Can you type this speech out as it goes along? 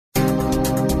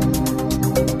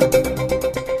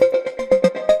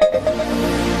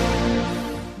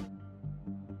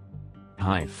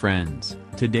Hi friends,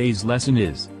 today's lesson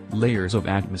is, layers of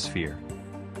atmosphere.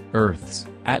 Earth's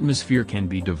atmosphere can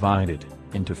be divided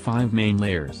into 5 main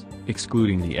layers,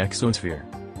 excluding the exosphere.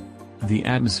 The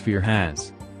atmosphere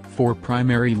has 4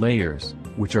 primary layers,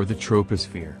 which are the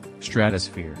troposphere,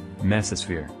 stratosphere,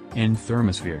 mesosphere, and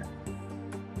thermosphere.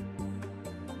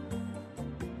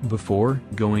 Before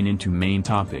going into main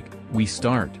topic, we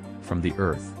start from the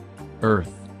Earth.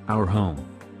 Earth, our home.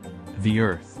 The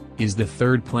Earth is the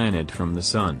 3rd planet from the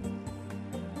Sun.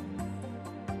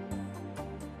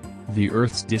 The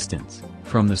Earth's distance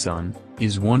from the Sun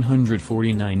is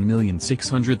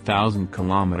 149,600,000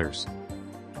 kilometers.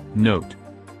 Note: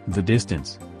 the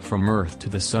distance from Earth to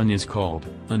the Sun is called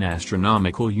an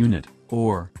astronomical unit,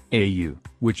 or AU,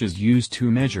 which is used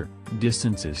to measure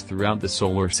distances throughout the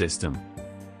solar system.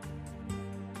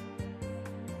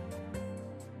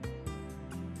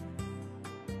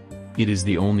 It is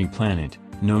the only planet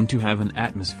known to have an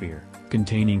atmosphere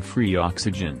containing free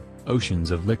oxygen,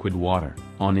 oceans of liquid water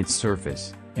on its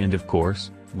surface, and of course,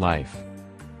 life.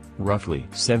 Roughly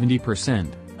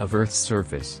 70% of Earth's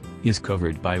surface is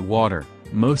covered by water,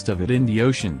 most of it in the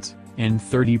oceans, and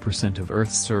 30% of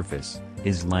Earth's surface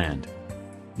is land.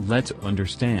 Let's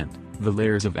understand the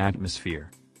layers of atmosphere.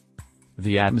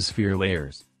 The atmosphere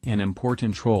layers an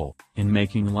important role in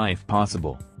making life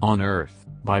possible on Earth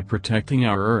by protecting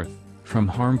our Earth from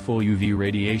harmful UV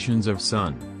radiations of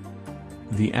Sun.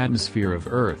 The atmosphere of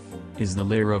Earth is the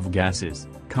layer of gases,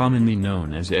 commonly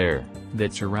known as air,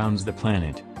 that surrounds the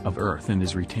planet of Earth and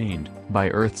is retained by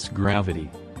Earth's gravity.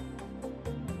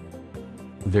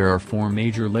 There are 4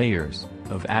 major layers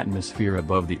of atmosphere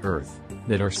above the Earth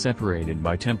that are separated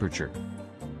by temperature.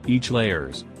 Each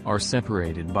layers are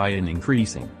separated by an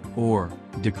increasing or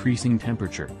decreasing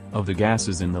temperature of the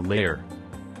gases in the layer.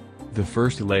 The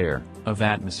first layer of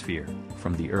atmosphere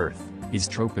from the Earth is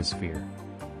troposphere.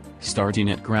 Starting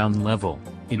at ground level,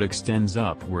 it extends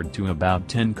upward to about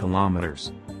 10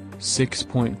 kilometers,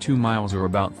 6.2 miles or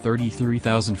about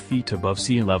 33,000 feet above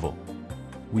sea level.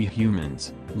 We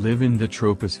humans live in the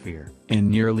troposphere, and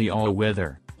nearly all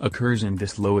weather occurs in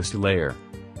this lowest layer.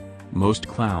 Most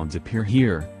clouds appear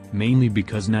here, mainly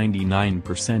because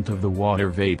 99% of the water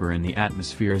vapor in the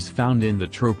atmosphere is found in the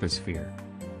troposphere.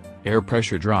 Air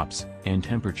pressure drops, and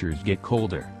temperatures get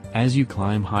colder as you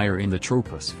climb higher in the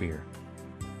troposphere.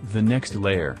 The next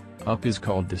layer up is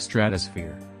called the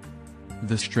stratosphere.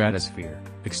 The stratosphere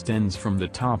extends from the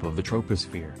top of the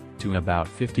troposphere to about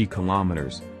 50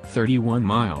 kilometers, 31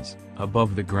 miles,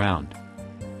 above the ground.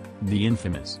 The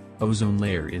infamous ozone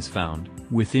layer is found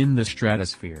within the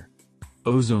stratosphere.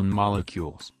 Ozone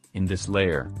molecules in this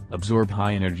layer absorb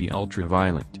high-energy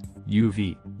ultraviolet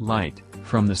 (UV) light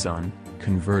from the Sun,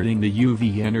 converting the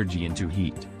UV energy into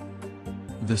heat.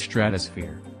 The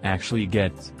stratosphere actually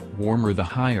gets warmer the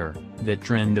higher that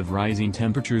trend of rising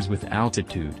temperatures with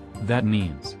altitude. That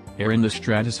means air in the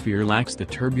stratosphere lacks the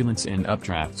turbulence and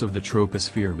updrafts of the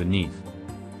troposphere beneath.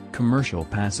 Commercial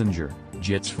passenger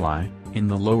jets fly in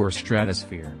the lower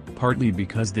stratosphere, partly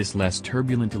because this less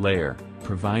turbulent layer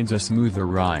provides a smoother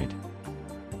ride.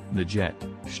 The jet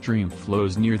stream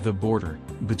flows near the border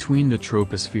between the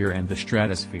troposphere and the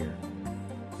stratosphere.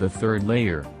 The third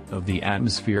layer of the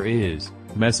atmosphere is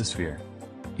Mesosphere.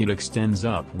 It extends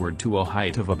upward to a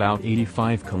height of about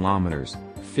 85 kilometers,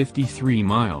 53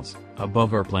 miles,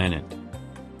 above our planet.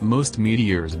 Most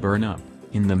meteors burn up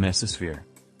in the Mesosphere.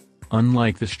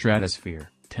 Unlike the stratosphere,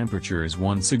 temperatures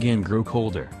once again grow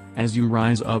colder as you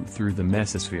rise up through the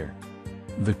Mesosphere.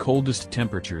 The coldest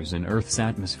temperatures in Earth's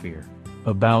atmosphere,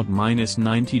 about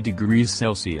 -90 degrees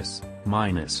Celsius,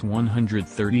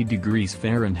 -130 degrees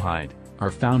Fahrenheit, are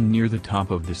found near the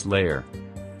top of this layer.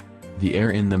 The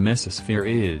air in the mesosphere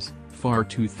is far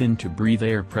too thin to breathe.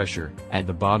 Air pressure at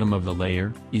the bottom of the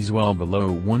layer is well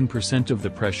below 1% of the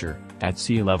pressure at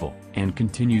sea level, and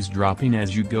continues dropping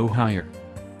as you go higher.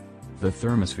 The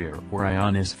thermosphere or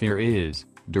ionosphere is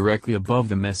directly above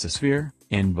the mesosphere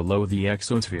and below the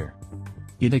exosphere.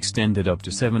 It extended up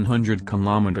to 700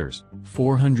 kilometers,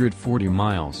 440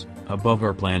 miles, above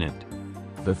our planet.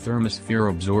 The thermosphere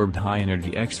absorbed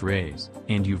high-energy X-rays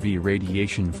and UV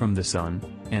radiation from the Sun,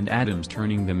 and atoms,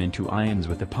 turning them into ions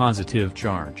with a positive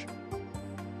charge.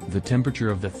 The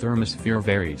temperature of the thermosphere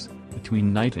varies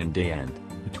between night and day and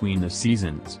between the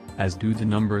seasons, as do the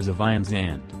numbers of ions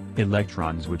and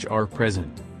electrons which are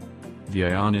present. The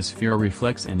ionosphere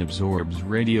reflects and absorbs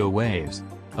radio waves,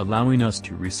 allowing us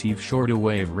to receive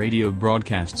shortwave radio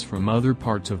broadcasts from other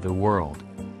parts of the world.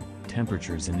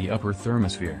 Temperatures in the upper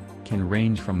thermosphere can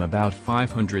range from about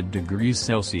 500 degrees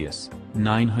Celsius,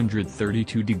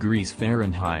 932 degrees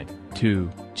Fahrenheit, to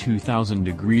 2000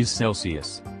 degrees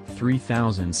Celsius,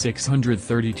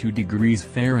 3,632 degrees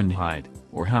Fahrenheit,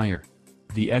 or higher.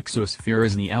 The exosphere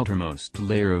is the outermost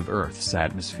layer of Earth's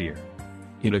atmosphere.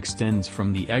 It extends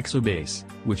from the exobase,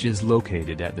 which is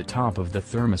located at the top of the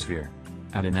thermosphere,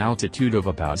 at an altitude of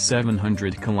about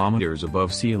 700 kilometers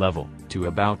above sea level, to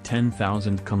about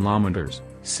 10,000 kilometers,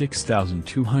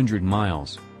 6,200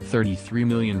 miles, 33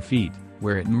 million feet,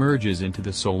 where it merges into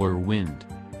the solar wind.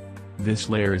 This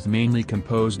layer is mainly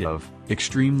composed of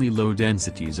extremely low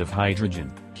densities of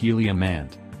hydrogen, helium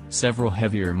and several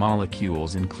heavier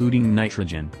molecules including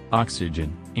nitrogen,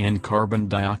 oxygen, and carbon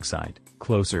dioxide,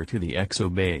 closer to the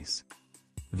exobase.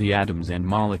 The atoms and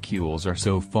molecules are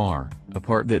so far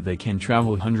apart that they can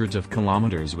travel hundreds of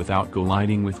kilometers without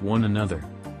colliding with one another.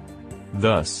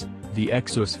 Thus, the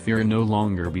exosphere no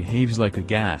longer behaves like a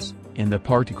gas, and the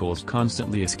particles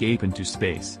constantly escape into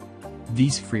space.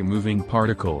 These free-moving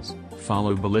particles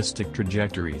follow ballistic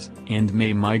trajectories and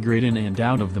may migrate in and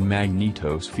out of the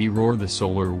magnetosphere or the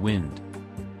solar wind.